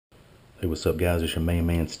Hey, what's up guys, it's your main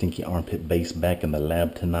man Stinky Armpit Bass back in the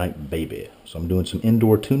lab tonight, baby. So I'm doing some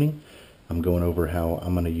indoor tuning. I'm going over how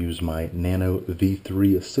I'm going to use my Nano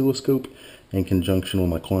V3 oscilloscope in conjunction with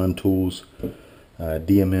my Klein Tools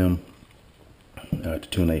DMM to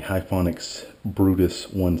tune a Hyphonics Brutus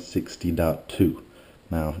 160.2.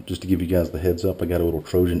 Now, just to give you guys the heads up, I got a little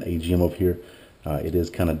Trojan AGM over here. It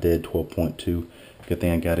is kind of dead, 12.2. Good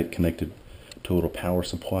thing I got it connected to a little power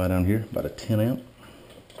supply down here, about a 10 amp.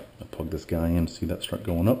 I'll plug this guy in, see that start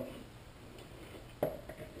going up.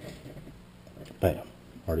 Bam,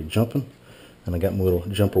 already jumping. And I got my little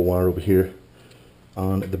jumper wire over here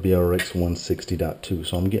on the BRX 160.2.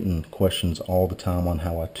 So I'm getting questions all the time on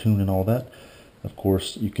how I tune and all that. Of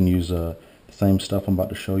course, you can use the same stuff I'm about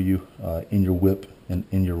to show you in your whip and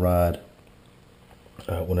in your ride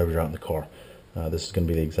whenever you're out in the car. This is going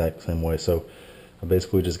to be the exact same way. So I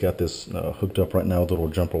basically just got this hooked up right now with a little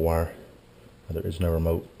jumper wire. There is no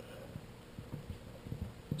remote.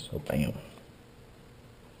 So bam.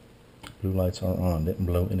 Blue lights are on, didn't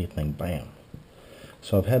blow anything, bam.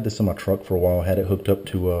 So I've had this in my truck for a while. I had it hooked up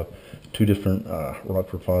to two different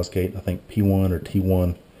Rockford Fosgate, I think P1 or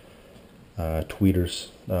T1 tweeters.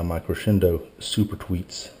 My Crescendo Super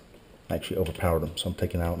Tweets actually overpowered them, so I'm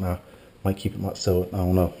taking it out now. Might keep it, might sell it, I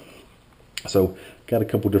don't know. So got a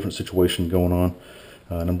couple different situations going on.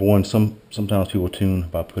 Number one, sometimes people tune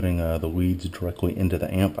by putting the leads directly into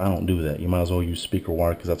the amp. I don't do that. You might as well use speaker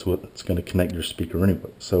wire because that's what's going to connect your speaker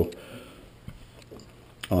anyway. So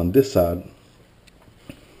on this side,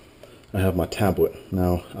 I have my tablet.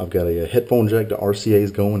 Now I've got a headphone jack. The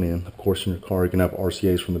RCA's going in. Of course, in your car, you can have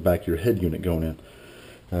RCA's from the back of your head unit going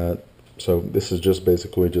in. So this is just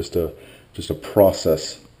basically just a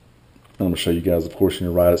process. I'm going to show you guys. Of course, in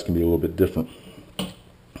your ride, it's going to be a little bit different.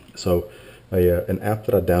 So an app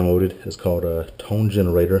that I downloaded is called Tone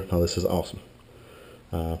Generator. Now this is awesome.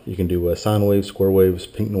 You can do sine waves, square waves,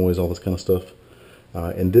 pink noise, all this kind of stuff.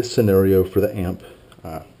 In this scenario for the amp,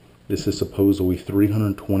 this is supposedly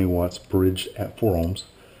 320 watts bridged at 4 ohms.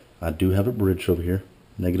 I do have it bridged over here,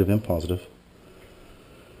 negative and positive.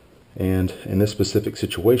 And in this specific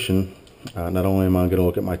situation, not only am I going to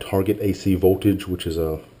look at my target AC voltage, which is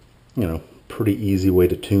a pretty easy way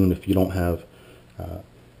to tune if you don't have a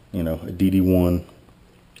DD1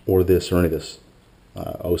 or this or any of this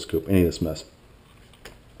oscilloscope, any of this mess.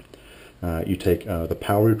 You take the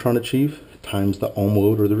power you're trying to achieve times the ohm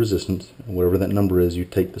load or the resistance, and whatever that number is, you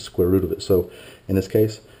take the square root of it. So in this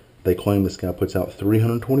case, they claim this guy puts out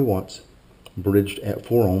 320 watts bridged at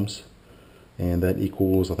 4 ohms, and that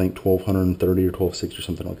equals, I think, 1230 or 1260 or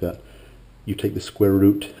something like that. You take the square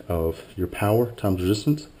root of your power times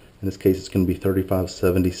resistance. In this case, it's going to be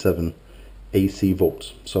 3577 AC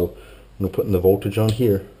volts. So I'm going to put in the voltage on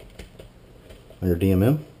here on your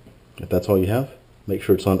DMM. If that's all you have, make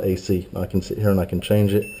sure it's on AC. Now I can sit here and I can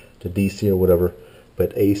change it to DC or whatever,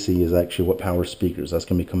 but AC is actually what powers speakers. That's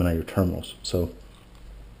going to be coming out of your terminals. So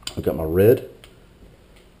I've got my red,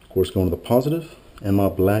 of course, going to the positive, and my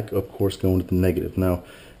black, of course, going to the negative. Now,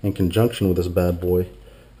 in conjunction with this bad boy,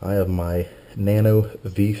 I have my Nano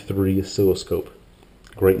V3 oscilloscope.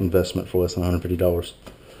 Great investment for less than $150.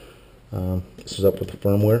 This is up with the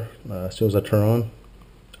firmware. As soon as I turn on,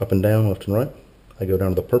 up and down, left and right, I go down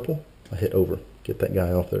to the purple, I hit over, get that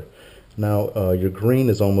guy off there. Now your green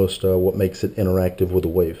is almost what makes it interactive with the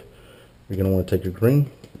wave. You're going to want to take your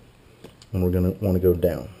green, and we're going to want to go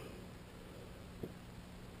down.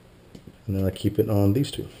 And then I keep it on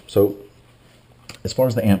these two. So as far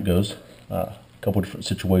as the amp goes, a couple different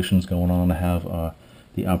situations going on. I have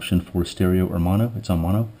the option for stereo or mono. It's on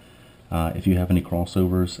mono. If you have any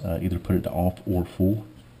crossovers, either put it to off or full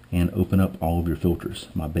and open up all of your filters.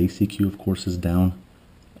 My bass EQ, of course, is down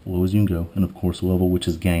low as you can go, and of course level, which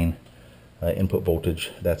is gain, input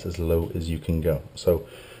voltage, that's as low as you can go. So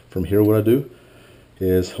from here, what I do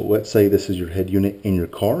is, let's say this is your head unit in your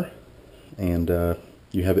car, and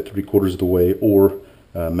you have it 3/4 of the way, or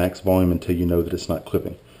max volume until you know that it's not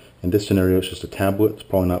clipping. In this scenario, it's just a tablet. It's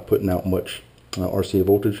probably not putting out much RCA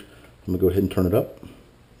voltage. I'm going to go ahead and turn it up,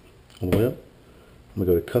 all the way up. I'm going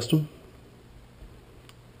to go to custom.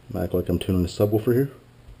 Act like I'm tuning a subwoofer here,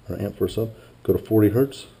 or amp for a sub. Go to 40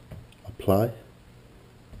 hertz, apply,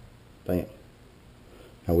 bam.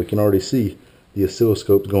 Now we can already see the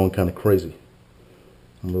oscilloscope's going kind of crazy.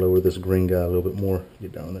 I'm going to lower this green guy a little bit more,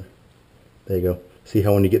 get down there. There you go. See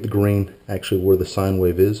how when you get the green, actually where the sine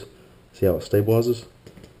wave is, see how it stabilizes?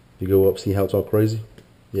 You go up, see how it's all crazy?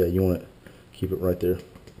 Yeah, you want to keep it right there,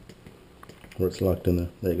 where it's locked in there.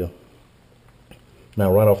 There you go.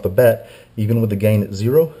 Now right off the bat, even with the gain at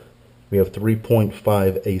 0, we have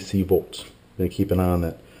 3.5 AC volts. I'm going to keep an eye on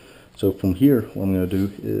that. So from here, what I'm going to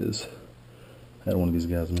do is I had one of these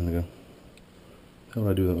guys a minute ago. How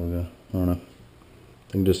would I do that one ago? I don't know.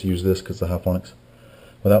 I can just use this because the Hyphonics.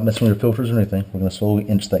 Without messing with your filters or anything, we're going to slowly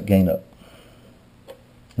inch that gain up.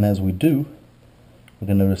 And as we do, we're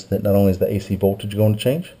going to notice that not only is the AC voltage going to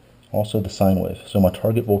change, also the sine wave. So my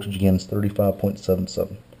target voltage again is 35.77.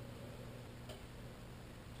 So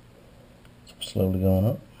slowly going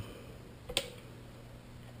up.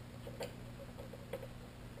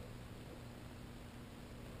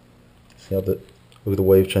 See how look at the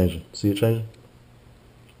wave changing. See it changing?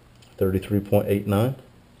 33.89.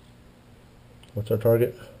 What's our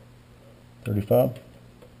target? 35.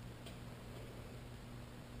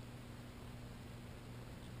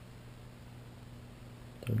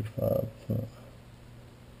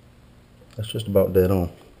 That's just about dead on.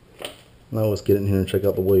 Now let's get in here and check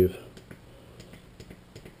out the wave.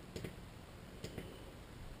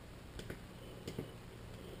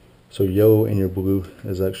 So yellow and your blue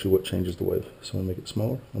is actually what changes the wave. So I'm going to make it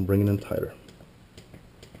smaller and bring it in tighter.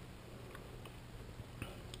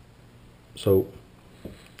 So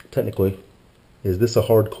technically, is this a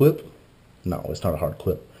hard clip? No, it's not a hard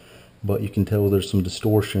clip. But you can tell there's some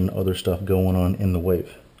distortion, other stuff going on in the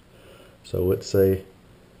wave. So let's say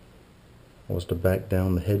I was to back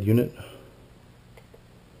down the head unit.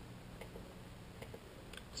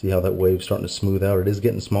 See how that wave's starting to smooth out? It is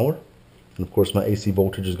getting smaller. And of course my AC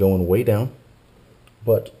voltage is going way down.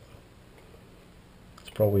 But it's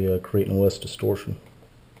probably creating less distortion.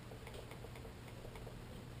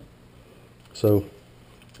 So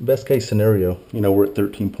best case scenario, you know, we're at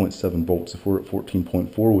 13.7 volts. If we're at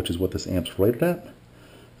 14.4, which is what this amp's rated at,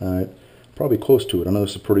 probably close to it. I know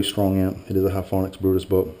it's a pretty strong amp. It is a Hyphonics Brutus,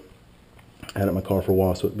 but I had it in my car for a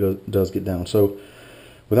while, so it does get down. So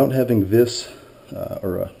without having this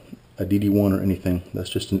or a DD1 or anything, that's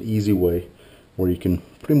just an easy way where you can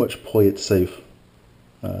pretty much play it safe,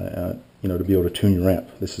 you know, to be able to tune your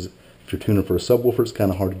amp. This is, if you're tuning for a subwoofer, it's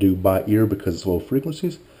kind of hard to do by ear because it's low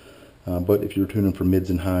frequencies. But if you're tuning for mids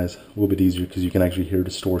and highs, a little bit easier because you can actually hear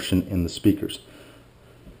distortion in the speakers.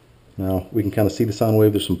 Now, we can kind of see the sine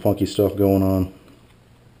wave. There's some funky stuff going on.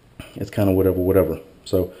 It's kind of whatever.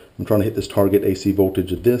 So I'm trying to hit this target AC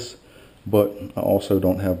voltage of this, but I also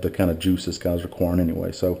don't have the kind of juice this guy's requiring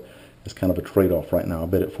anyway. So it's kind of a trade-off right now. I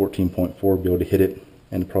bet at 14.4 be able to hit it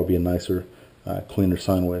and probably a nicer, cleaner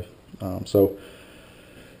sine wave. So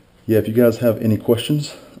yeah, if you guys have any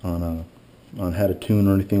questions on how to tune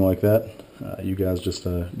or anything like that, you guys just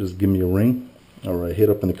give me a ring or hit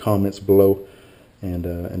up in the comments below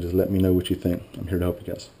and just let me know what you think. I'm here to help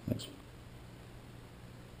you guys. Thanks.